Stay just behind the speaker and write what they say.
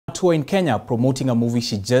tour in Kenya promoting a movie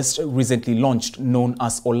she just recently launched known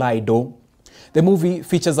as Olaido. The movie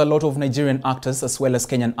features a lot of Nigerian actors as well as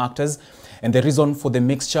Kenyan actors, and the reason for the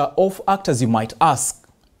mixture of actors, you might ask,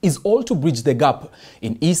 is all to bridge the gap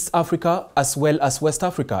in East Africa as well as West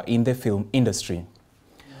Africa in the film industry.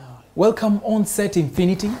 Welcome on set,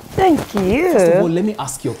 Infinity. Thank you. First of all, let me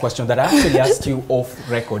ask you a question that I actually asked you off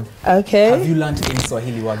record. Okay. Have you learned any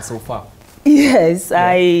Swahili words so far? Yes,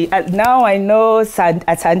 yeah. Now I know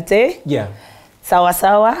Asante. Yeah. Sawa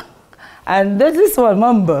sawa. And there's this one,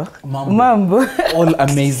 Mambo. Mambo. All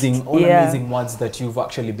amazing words that you've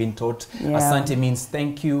actually been taught. Yeah. Asante means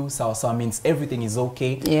thank you. Sawa sawa means everything is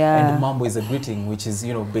okay. Yeah. And Mambo is a greeting, which is,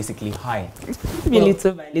 you know, basically hi. Well,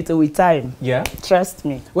 little by little with time. Yeah. Trust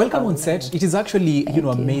me. Welcome on set. It is actually, Thank you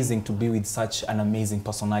know, you. amazing to be with such an amazing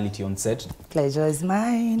personality on set. Pleasure is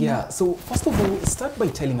mine. Yeah. So first of all, start by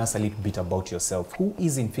telling us a little bit about yourself. Who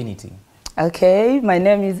is Infinity? Okay, my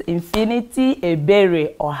name is Infinity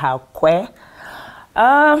Ebere Ohakwe.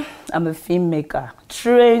 I'm a filmmaker,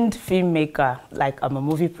 trained filmmaker. Like I'm a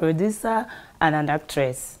movie producer and an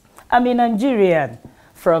actress. I'm a Nigerian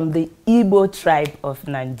from the Igbo tribe of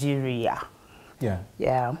Nigeria. Yeah.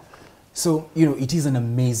 Yeah. So, you know, it is an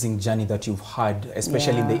amazing journey that you've had,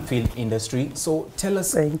 especially in the film industry. So tell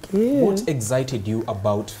us, Thank you. What excited you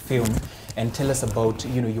about film, and tell us about,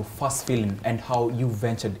 you know, your first film and how you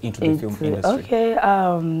ventured into the film industry. Okay,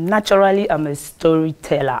 naturally I'm a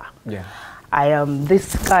storyteller. Yeah. I am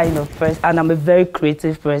this kind of person, and I'm a very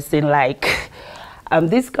creative person. Like, I'm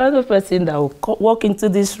this kind of person that will walk into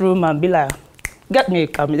this room and be like, get me a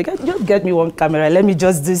camera, just get me one camera, let me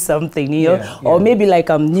just do something, you know? Yeah. Or maybe like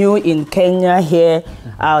I'm new in Kenya here,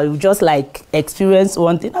 I'll just like experience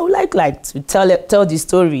one thing. I would like to tell the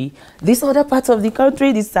story. This other part of the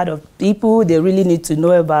country, this side of people, they really need to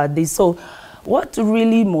know about this. So what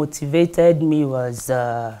really motivated me was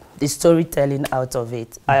the storytelling out of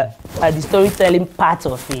it, the storytelling part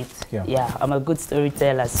of it. Yeah. Yeah, I'm a good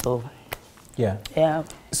storyteller, so. Yeah. Yeah.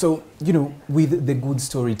 So, you know, with the good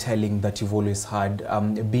storytelling that you've always had,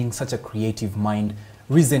 being such a creative mind,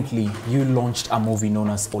 recently you launched a movie known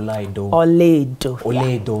as Olaido.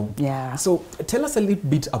 Olaido. Yeah. So tell us a little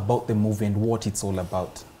bit about the movie and what it's all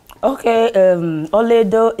about. Okay,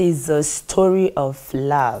 Olaido is a story of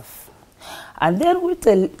love. And then with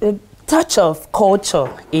a touch of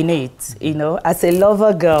culture in it, you know, as a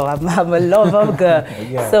lover girl, I'm a lover girl.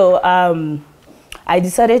 Yeah. So, I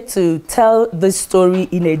decided to tell the story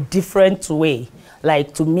in a different way,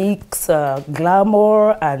 like to mix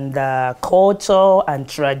glamour and culture and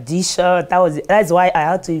tradition. That's why I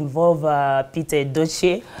had to involve Peter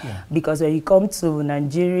Edochie, because when you come to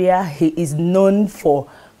Nigeria, he is known for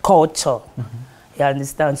culture. You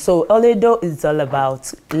understand? So Olaido is all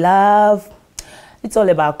about love. It's all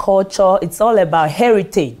about culture. It's all about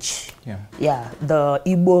heritage. Yeah. Yeah, the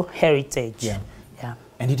Igbo heritage. Yeah. Yeah.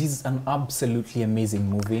 And it is an absolutely amazing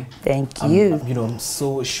movie. Thank you. You know, I'm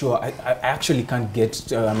so sure. I actually can't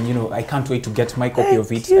get, you know, I can't wait to get my copy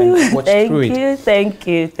of it and watch through it. Thank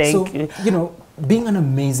you. Thank you. You know, being an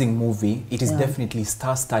amazing movie, it is definitely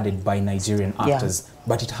star-studded by Nigerian actors,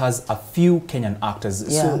 but it has a few Kenyan actors.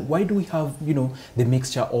 Yeah. So why do we have, you know, the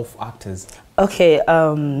mixture of actors? Okay,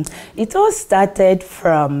 it all started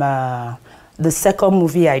from the second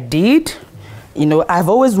movie I did. You know, I've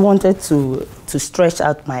always wanted to stretch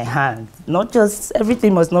out my hand. Not just,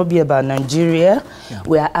 everything must not be about Nigeria. Yeah.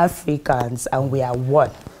 We are Africans and we are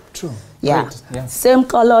one. True. Yeah. Great. Yeah. Same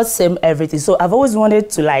color, same everything. So I've always wanted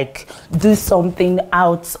to like do something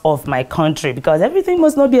out of my country, because everything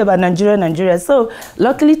must not be about Nigeria. So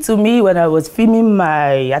luckily to me, when I was filming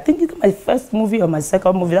I think it's my first movie or my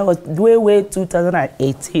second movie, that was way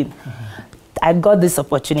 2018. I got this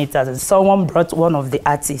opportunity, and someone brought one of the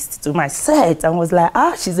artists to my set and was like,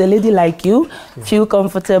 she's a lady like you, feel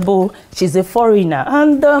comfortable, she's a foreigner.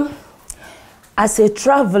 And as a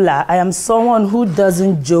traveler, I am someone who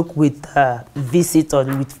doesn't joke with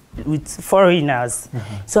visitors, with foreigners.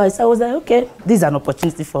 So I was like, okay, this is an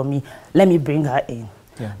opportunity for me. Let me bring her in.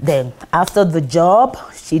 Yeah. Then after the job,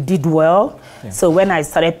 she did well. Yeah. So when I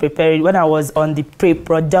started preparing, when I was on the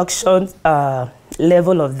pre-production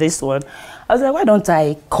level of this one, I was like, why don't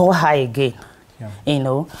I call her again? Yeah. You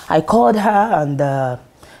know, I called her and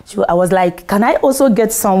I was like, can I also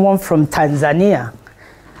get someone from Tanzania?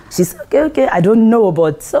 She said, okay, I don't know,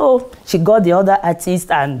 but so she got the other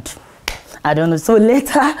artist and I don't know. So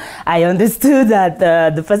later I understood that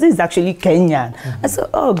the person is actually Kenyan. I said,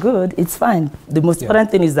 oh, good, it's fine. The most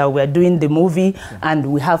important thing is that we're doing the movie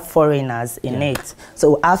and we have foreigners in it.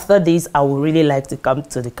 So after this, I would really like to come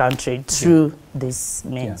to the country through this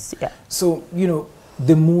means. Yeah. So, you know,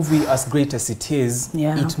 the movie, as great as it is,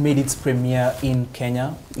 Yeah. it made its premiere in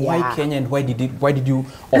Kenya. Why Yeah. Kenya, and why did you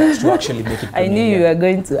opt to actually make it premiere? I knew you were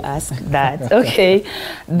going to ask that. Okay,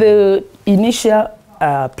 the initial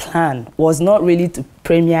plan was not really to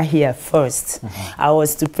premiere here first. I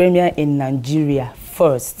was to premiere in Nigeria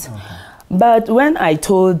first. But when I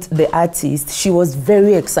told the artist, she was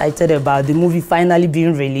very excited about the movie finally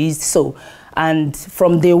being released. So, and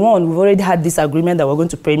from day one, we've already had this agreement that we're going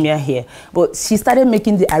to premiere here. But she started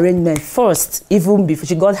making the arrangement first, even before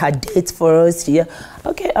she got her date for us here.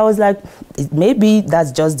 Okay, I was like, maybe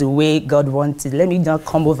that's just the way God wanted. Let me not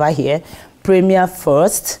come over here, premiere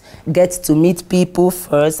first, get to meet people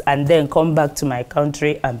first, and then come back to my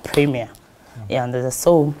country and premiere. Yeah, and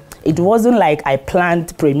so it wasn't like I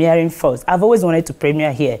planned premiering first. I've always wanted to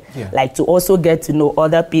premiere here, like to also get to know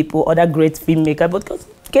other people, other great filmmakers, because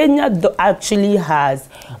Kenya actually has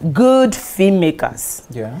good filmmakers.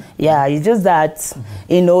 Yeah, it's just that,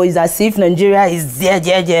 you know, it's as if Nigeria is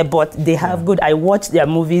there, but they have good. I watch their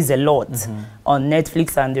movies a lot on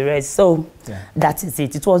Netflix and the rest. So that is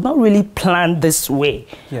it. It was not really planned this way,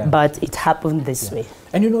 but it happened this way.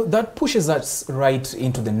 And you know, that pushes us right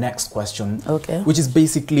into the next question, Okay. which is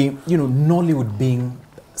basically, you know, Nollywood being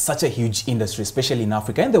such a huge industry, especially in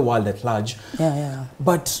Africa and the world at large.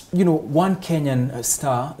 But, you know, one Kenyan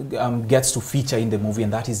star gets to feature in the movie,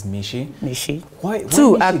 and that is Mishi. Mishi. Why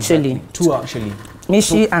Two, Mishi actually. Exactly? Two, actually.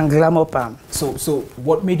 Mishi and Glamour Pam. So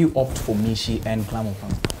what made you opt for Mishi and Glamour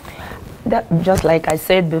Pam? That, just like I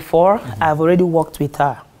said before, I've already worked with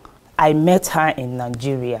her. I met her in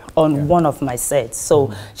Nigeria on one of my sets.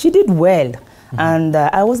 So she did well. And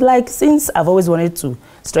I was like, since I've always wanted to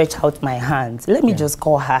stretch out my hands, let me just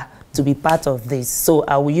call her to be part of this. So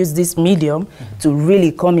I will use this medium to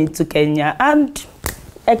really come into Kenya and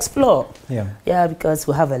explore. Yeah, because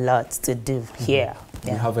we have a lot to do here.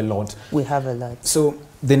 We have a lot. We have a lot. So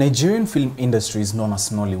the Nigerian film industry is known as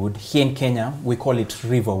Nollywood. Here in Kenya, we call it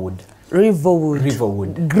Riverwood. Riverwood.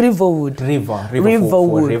 Riverwood. Riverwood. River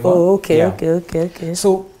Riverwood. for river. Oh, okay.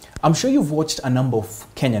 So I'm sure you've watched a number of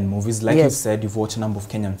Kenyan movies. Like you said, you've watched a number of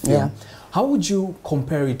Kenyan films. How would you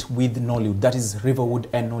compare it with Nollywood? That is Riverwood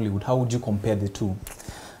and Nollywood. How would you compare the two?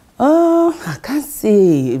 I can't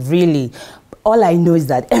say really. All I know is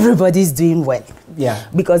that everybody's doing well.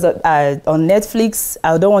 Because on Netflix,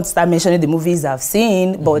 I don't want to start mentioning the movies I've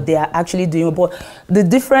seen, but they are actually doing well. But the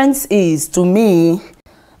difference is, to me,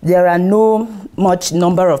 there are no much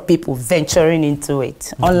number of people venturing into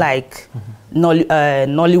it, unlike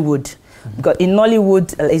Nollywood. Because in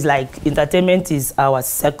Nollywood, it's like entertainment is our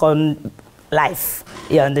second life.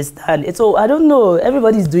 You understand? So I don't know,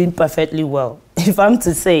 everybody's doing perfectly well, if I'm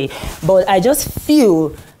to say. But I just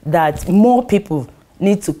feel that more people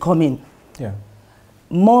need to come in.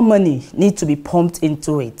 More money needs to be pumped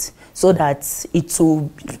into it, so that it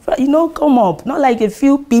will, you know, come up. Not like a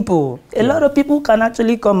few people. A lot of people can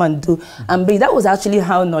actually come and do. And that was actually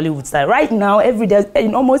how Nollywood started. Right now, every day,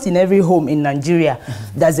 almost in every home in Nigeria,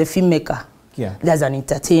 there's a filmmaker. There's an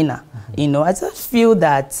entertainer. You know, I just feel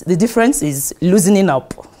that the difference is loosening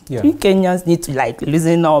up. We Kenyans need to like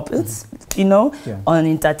loosen up. It's, you know, on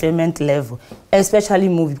entertainment level, especially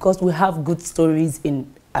movie, because we have good stories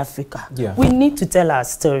in Africa. We need to tell our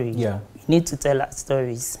story. We need to tell our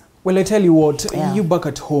stories. Well, I tell you what, you back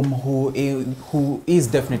at home who is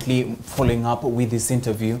definitely following up with this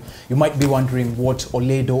interview, you might be wondering what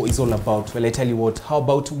Oledo is all about. Well, I tell you what, how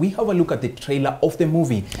about we have a look at the trailer of the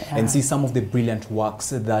movie and see some of the brilliant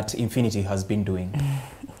works that Infinity has been doing.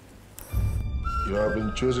 You have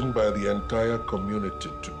been chosen by the entire community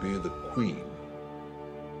to be the queen,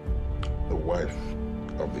 the wife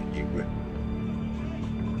of the Igwe.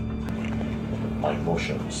 My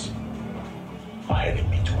emotions are heading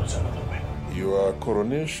me towards another way. Your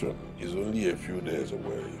coronation is only a few days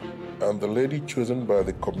away, and the lady chosen by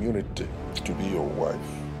the community to be your wife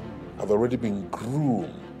has already been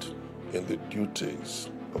groomed in the duties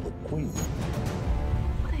of a queen.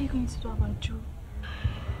 What are you going to do about Joe?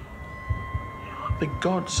 The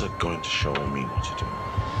gods are going to show me what to do.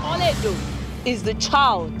 Oledo is the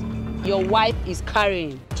child your wife is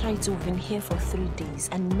carrying. Charity, we've been here for 3 days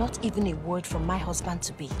and not even a word from my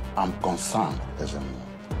husband-to-be. I'm concerned,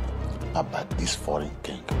 about this foreign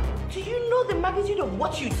king. Do you know the magnitude of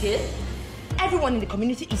what you did? Everyone in the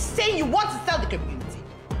community is saying you want to sell the community.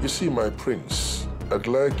 You see, my prince, I'd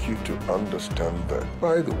like you to understand that.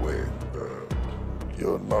 By the way,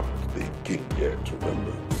 you're not the king yet,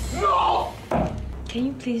 remember? No! Can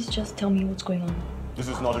you please just tell me what's going on? This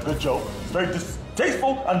is not a good joke. It's very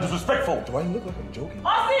distasteful and disrespectful. Do I look like I'm joking?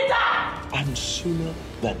 Osita! And sooner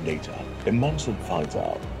than later, Emanson finds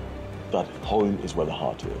out that home is where the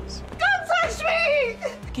heart is. Don't touch me!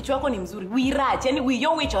 Kichwako ni mzuri. We raj, and we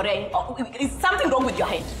yo which is something wrong with your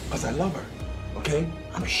head? Because I love her, okay?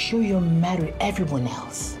 I'm sure you're mad with everyone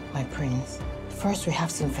else, my prince. First, we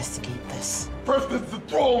have to investigate this. First is the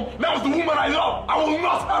throne, now is the woman I love. I will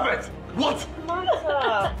not have it. What?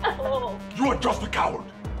 Martha! Oh. You are just a coward.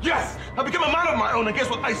 Yes, I became a man of my own, and guess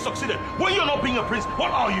what? I succeeded. When you're not being a prince,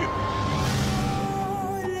 what are you?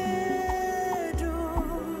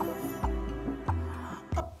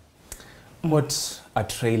 What a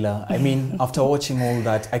trailer. I mean, after watching all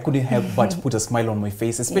that, I couldn't help but put a smile on my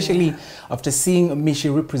face, especially after seeing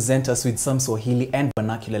Mishi represent us with some Swahili and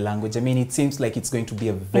vernacular language. I mean, it seems like it's going to be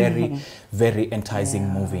a very, very enticing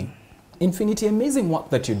movie. Infinity, amazing work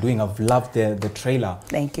that you're doing. I've loved the trailer.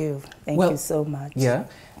 Thank you. Thank you so much. Yeah.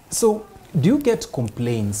 So, do you get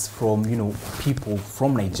complaints from, you know, people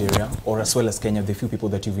from Nigeria or as well as Kenya, the few people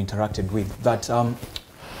that you've interacted with, that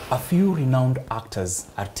a few renowned actors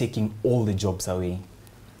are taking all the jobs away?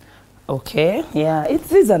 Okay, yeah,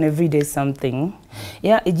 it is an everyday something.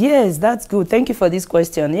 Yeah, yes, that's good. Thank you for this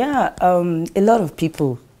question. Yeah, a lot of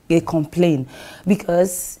people, they complain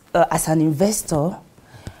because as an investor,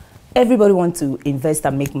 everybody wants to invest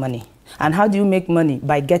and make money. And how do you make money?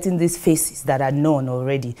 By getting these faces that are known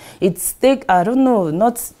already. It's I don't know,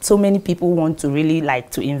 not so many people want to really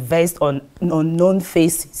like to invest on known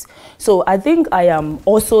faces. So I think I am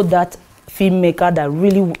also that filmmaker that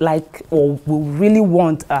really like or will really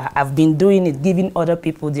want, I've been doing it, giving other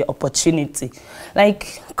people the opportunity.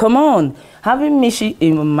 Like, come on, having Mishi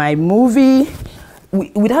in my movie,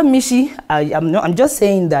 without Mishi, I'm just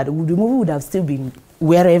saying that the movie would have still been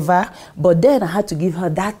wherever, but then I had to give her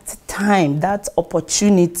that time, that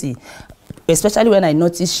opportunity, especially when I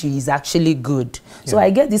notice she is actually good. So I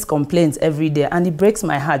get these complaints every day, and it breaks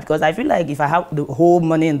my heart because I feel like if I have the whole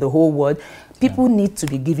money in the whole world, people need to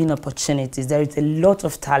be given opportunities. There is a lot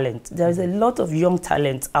of talent. There is a lot of young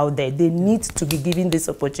talent out there. They need to be given this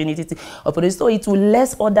opportunity. So it will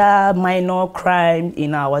less other minor crime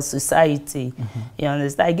in our society. You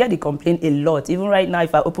understand? I get the complaint a lot. Even right now,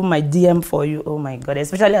 if I open my DM for you, oh my God,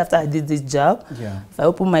 especially after I did this job, if I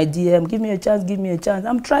open my DM, give me a chance, give me a chance.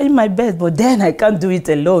 I'm trying my best, but then I can't do it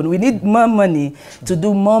alone. We need more money to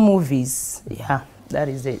do more movies. Yeah, that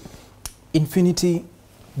is it. Infinity,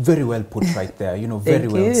 very well put right there, you know, very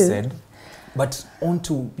well said. But on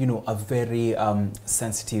to, you know, a very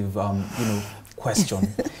sensitive, you know, question.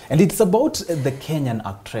 And it's about the Kenyan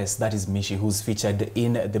actress, that is Mishi, who's featured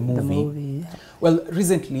in the movie. Well,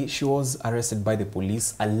 recently she was arrested by the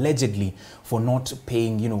police, allegedly for not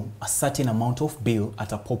paying, you know, a certain amount of bill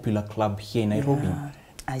at a popular club here in Nairobi.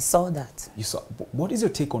 I saw that. You saw. What is your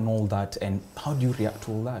take on all that, and how do you react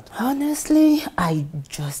to all that? Honestly, I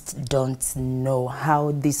just don't know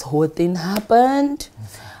how this whole thing happened.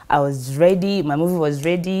 I was ready, my movie was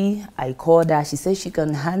ready. I called her, she said she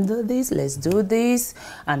can handle this, let's do this.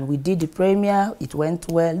 And we did the premiere, it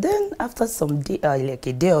went well. Then after some day, like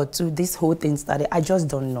a day or two, this whole thing started. I just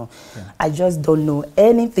don't know. I just don't know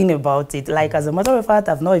anything about it. Like, as a matter of fact,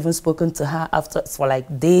 I've not even spoken to her for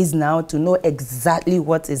like days now to know exactly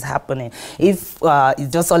what is happening. If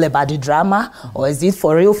it's just all about the drama, or is it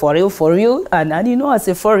for real, for real, for real? And you know, as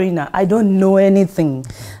a foreigner, I don't know anything.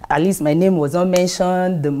 At least my name was not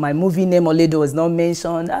mentioned. My movie name Oledo was not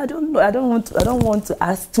mentioned. I don't know. I don't want to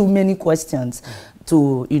ask too many questions.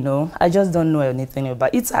 To, you know, I just don't know anything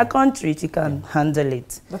about it. It's her country. She can handle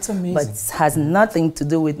it. That's amazing. But it has nothing to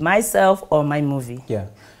do with myself or my movie.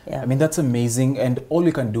 I mean, that's amazing, and all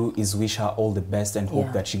you can do is wish her all the best and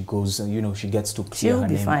hope that she goes, you know, she gets to clear her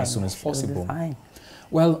name as soon as possible. She'll be fine.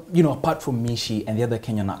 Well, you know, apart from Mishi and the other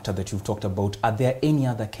Kenyan actor that you've talked about, are there any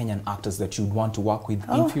other Kenyan actors that you'd want to work with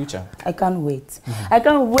in future? I can't wait. I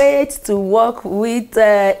can't wait to work with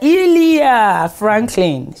Ilya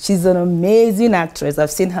Franklin. She's an amazing actress.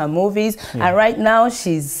 I've seen her movies, and right now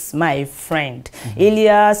she's my friend.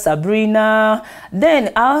 Ilya, Sabrina,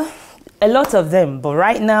 then a lot of them, but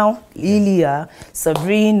right now, Ilya,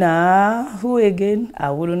 Sabrina, who again?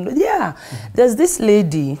 I wouldn't know. Yeah, there's this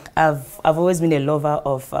lady. I've always been a lover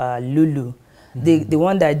of Lulu, the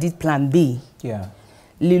one that did Plan B.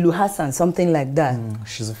 Lulu Hassan, something like that.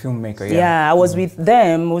 She's a filmmaker. I was with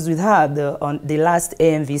them. I was with her on the last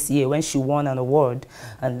AMVCA when she won an award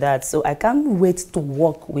and that. So I can't wait to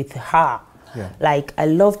work with her. Like, I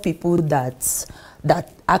love people that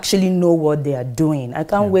actually know what they are doing. I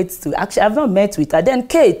can't wait to actually, I've not met with her. Then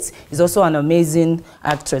Kate is also an amazing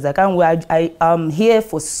actress. I can't wait. I am here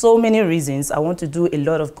for so many reasons. I want to do a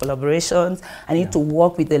lot of collaborations. I need to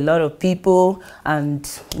work with a lot of people, and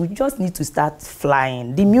we just need to start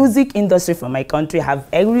flying. The music industry for my country have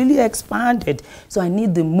really expanded. So I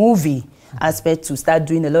need the movie aspect to start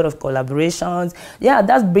doing a lot of collaborations. Yeah,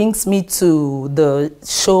 that brings me to the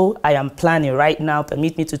show I am planning right now.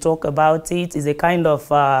 Permit me to talk about it. It's a kind of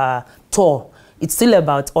tour. It's still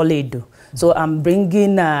about Oledo. So I'm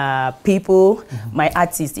bringing people, my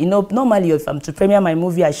artists. You know, normally if I'm to premiere my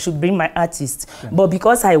movie, I should bring my artists. Yeah. But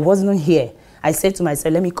because I wasn't here, I said to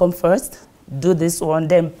myself, let me come first, do this one,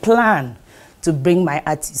 then plan to bring my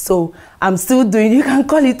artists. So I'm still doing, you can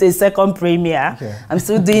call it a second premiere. Okay. I'm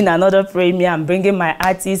still doing another premiere. I'm bringing my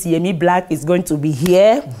artist. Yemi Black is going to be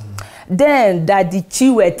here. Then Daddy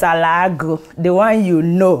Chiwetalago, the one you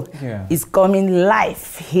know, is coming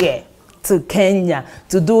live here to Kenya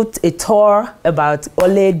to do a tour about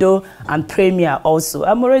Oledo and premiere also.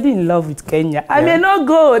 I'm already in love with Kenya. I may not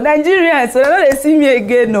go, Nigerians, so they see me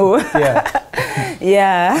again, no.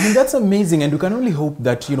 Yeah. I mean, that's amazing, and we can only hope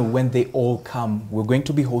that, you know, when they all come, we're going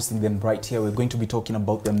to be hosting them right here. We're going to be talking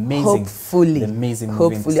about the amazing,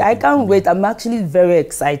 Hopefully. I can't wait. I'm actually very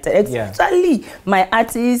excited. Especially my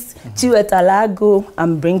artists, Chiwetalago,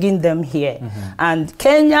 I'm bringing them here. And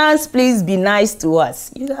Kenyans, please be nice to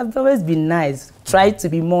us. You have always been nice. Try to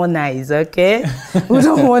be more nice, okay? We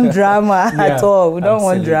don't want drama at all. We don't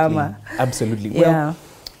want drama. Absolutely. Well,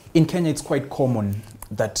 in Kenya, it's quite common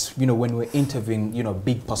that, you know, when we're interviewing, you know,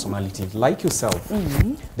 big personalities like yourself,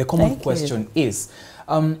 the common question is,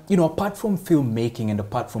 you know, apart from filmmaking and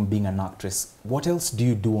apart from being an actress, what else do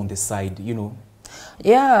you do on the side, you know?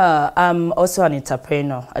 Yeah, I'm also an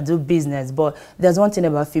entrepreneur. I do business, but there's one thing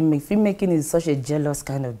about filmmaking. Filmmaking is such a jealous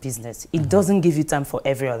kind of business. It doesn't give you time for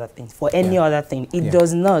every other thing, for any other thing. It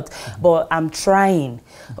does not, but I'm trying.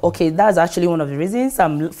 Okay, that's actually one of the reasons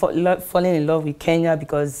I'm falling in love with Kenya,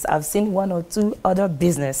 because I've seen one or two other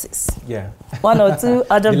businesses. One or two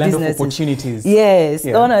other businesses. Land of opportunities. Yes,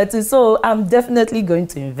 one or two. So I'm definitely going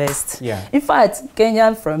to invest. In fact,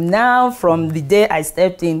 Kenya from the day I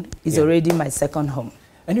stepped in, is already my second home.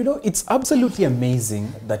 And you know, it's absolutely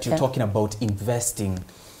amazing that you're talking about investing.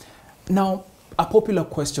 Now, a popular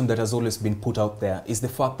question that has always been put out there is the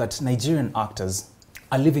fact that Nigerian actors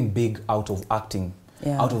are living big out of acting,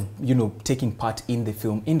 out of, you know, taking part in the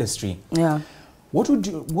film industry. What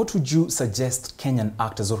would you suggest Kenyan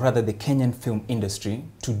actors, or rather the Kenyan film industry,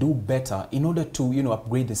 to do better in order to, you know,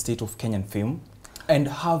 upgrade the state of Kenyan film and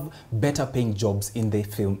have better paying jobs in the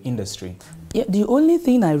film industry? Yeah, the only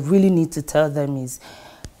thing I really need to tell them is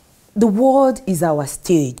the world is our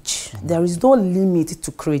stage. There is no limit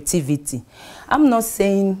to creativity. I'm not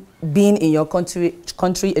saying being in your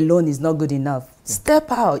country alone is not good enough.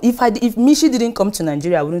 Step out. If Mishi didn't come to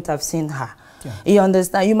Nigeria, I wouldn't have seen her. You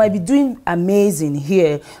understand? You might be doing amazing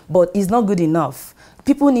here, but it's not good enough.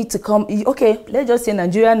 People need to come. Okay, let's just say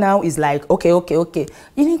Nigeria now is like, okay. You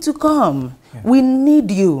need to come. We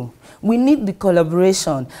need you. We need the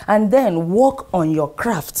collaboration, and then work on your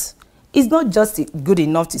craft. It's not just good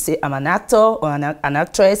enough to say I'm an actor or an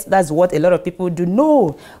actress. That's what a lot of people do.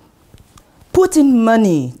 No. Put in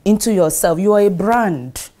money into yourself. You are a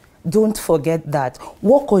brand. Don't forget that.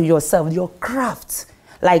 Work on yourself, your craft.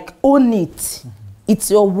 Like, own it.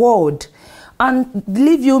 It's your world. And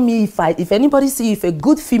believe you me, if anybody sees, if a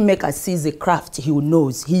good filmmaker sees a craft, he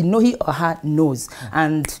knows. He or her knows.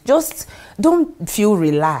 And just don't feel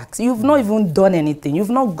relaxed. You've not even done anything.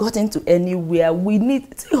 You've not gotten to anywhere. We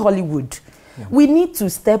need Hollywood. We need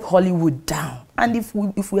to step Hollywood down. And if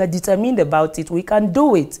we are determined about it, we can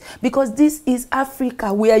do it. Because this is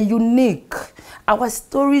Africa. We are unique. Our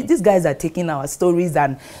stories, these guys are taking our stories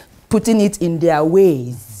and putting it in their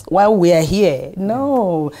ways while we are here.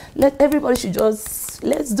 No, everybody should just,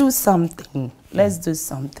 let's do something. Let's do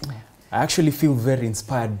something. I actually feel very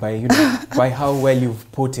inspired by, you know, by how well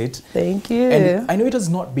you've put it. Thank you. And I know it has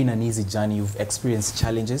not been an easy journey. You've experienced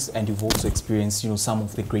challenges, and you've also experienced, you know, some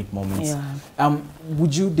of the great moments.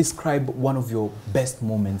 Would you describe one of your best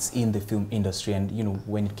moments in the film industry, and, you know,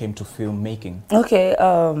 when it came to filmmaking? Okay,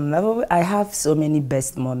 I have so many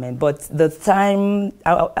best moments, but the time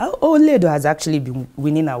Oledo has actually been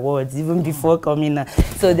winning awards even before coming.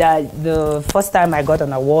 So the first time I got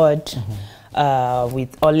an award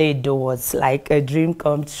with Oledo was like a dream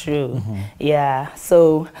come true. Yeah,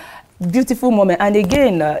 so beautiful moment. And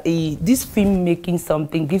again, this filmmaking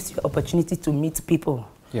something gives you opportunity to meet people.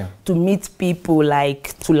 To meet people,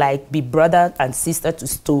 to be brother and sister to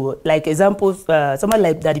store. Like example, someone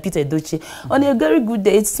like Daddy Peter Edochie, on a very good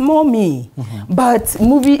day, it's small me, but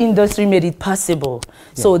movie industry made it possible.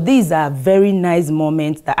 So these are very nice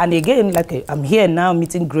moments. And again, like I'm here now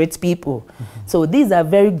meeting great people. So these are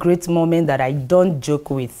very great moments that I don't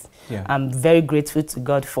joke with. I'm very grateful to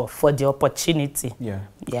God for the opportunity.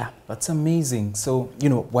 That's amazing. So, you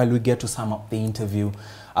know, while we get to sum up the interview,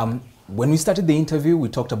 When we started the interview, we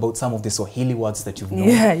talked about some of the Swahili words that you've known.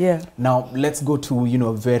 Yeah. Now, let's go to,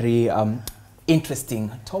 a very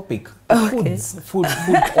interesting topic. Okay. Food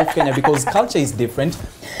of Kenya, because culture is different.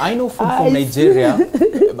 I know food from Nigeria,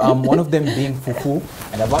 one of them being fufu,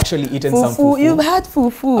 and I've actually eaten some fufu. You've had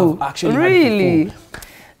fufu? I've actually really? had fufu.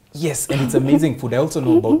 Yes, and it's amazing food. I also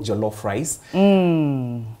know about jollof rice.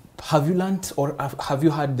 Have you learned or have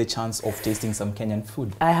you had the chance of tasting some Kenyan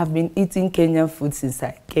food? I have been eating Kenyan food since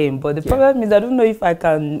I came, but the problem is I don't know if I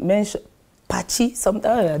can mention Pachi,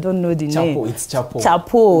 something, I don't know the name. It's Chapo.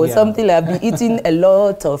 Chapo, something like I've been eating a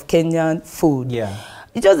lot of Kenyan food. Yeah.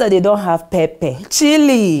 It's just that they don't have pepper,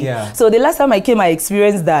 chili. Yeah. So the last time I came, I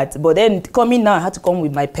experienced that. But then coming now, I had to come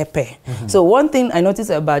with my pepper. So one thing I noticed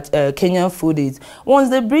about Kenyan food is once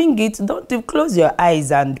they bring it, don't you close your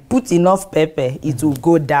eyes and put enough pepper, it will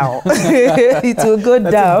go down. It will go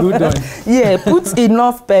down. A good one. Yeah, put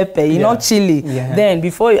enough pepper, enough chili. Yeah. Then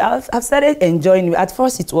before I've started enjoying it. At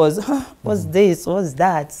first it was, what's this, what's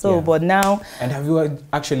that? So, but now. And have you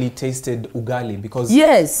actually tasted ugali? Because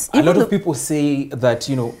yes, a lot of people say that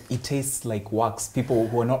it tastes like wax. People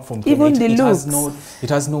who are not from Kenya, even the looks, it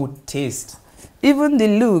has no taste. Even the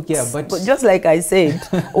looks. Yeah, but just like I said,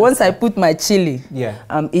 once I put my chili,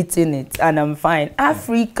 I'm eating it and I'm fine.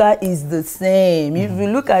 Africa is the same. If you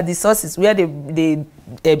look at the sources where they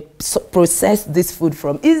process this food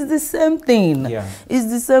from, it's the same thing. Yeah. It's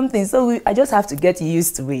the same thing. So I just have to get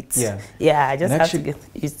used to it. Yeah, I just have to get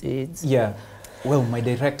used to it. Yeah. Well, my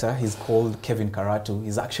director, he's called Kevin Karatu.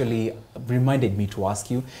 He's actually reminded me to ask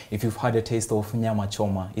you if you've had a taste of nyama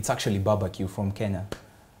choma. It's actually barbecue from Kenya.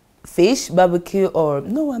 Fish, barbecue, or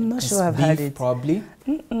no, I'm not sure I've had it. Probably.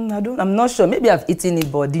 I'm not sure. Maybe I've eaten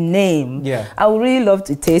it, but the name. Yeah. I would really love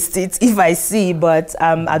to taste it if I see, but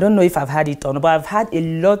I don't know if I've had it or not. But I've had a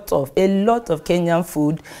lot of Kenyan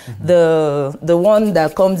food. The one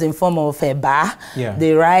that comes in form of eba,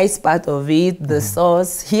 the rice part of it, the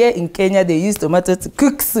sauce. Here in Kenya, they use tomato to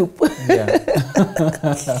cook soup. Yeah.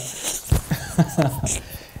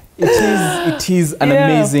 It is an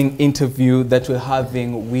amazing interview that we're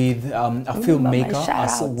having with a filmmaker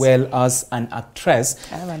as well as an actress.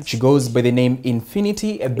 She goes by the name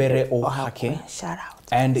Infinity Ebere Ohakwe. Shout out.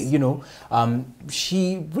 And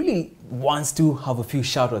she really wants to have a few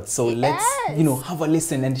shout-outs. So let's have a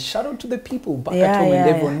listen and shout out to the people back at home and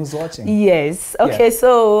everyone who's watching. Yes. Okay,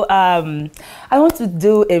 so I want to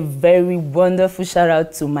do a very wonderful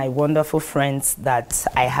shout-out to my wonderful friends that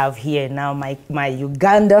I have here now, my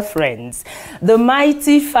Uganda friends, the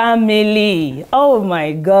mighty family. Oh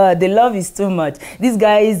my God, the love is too much. These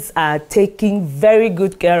guys are taking very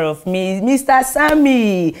good care of me. Mr.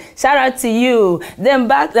 Sammy, shout out to you. Then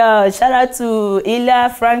back, shout out to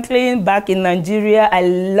Ila Franklin back in Nigeria. I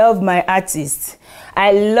love my artists.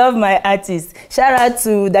 I love my artists. Shout out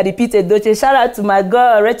to Daddy Peter Doche. Shout out to my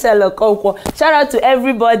girl Rachel Okoko. Shout out to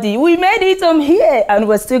everybody. We made it here and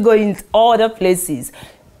we're still going to other places.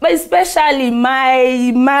 But especially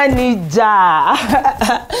my manager,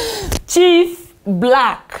 Chief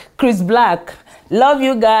Black, Chris Black. Love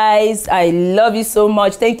you guys. I love you so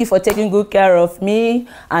much. Thank you for taking good care of me.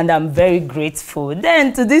 And I'm very grateful.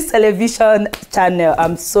 Then to this television channel,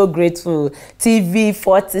 I'm so grateful. TV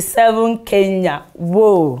 47 Kenya.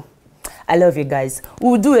 Whoa. I love you guys.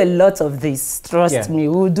 We'll do a lot of this. Trust me.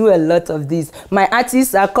 We'll do a lot of this. My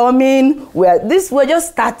artists are coming. We're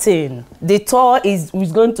just starting. The tour is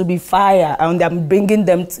going to be fire. And I'm bringing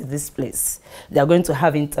them to this place. They're going to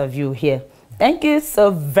have interview here. Thank you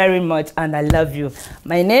so very much, and I love you.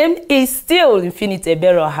 My name is still Infinity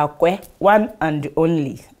Ebere Ohakwe, one and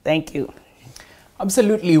only. Thank you.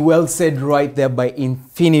 Absolutely well said right there by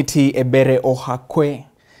Infinity Ebere Ohakwe.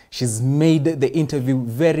 She's made the interview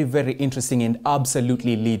very, very interesting and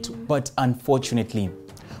absolutely lit. But unfortunately,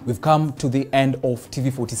 we've come to the end of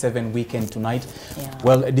TV47 weekend tonight.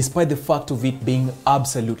 Well, despite the fact of it being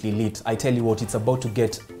absolutely lit, I tell you what, it's about to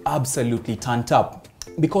get absolutely turned up.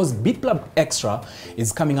 Because Beat Club Extra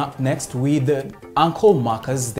is coming up next with Uncle Marcus.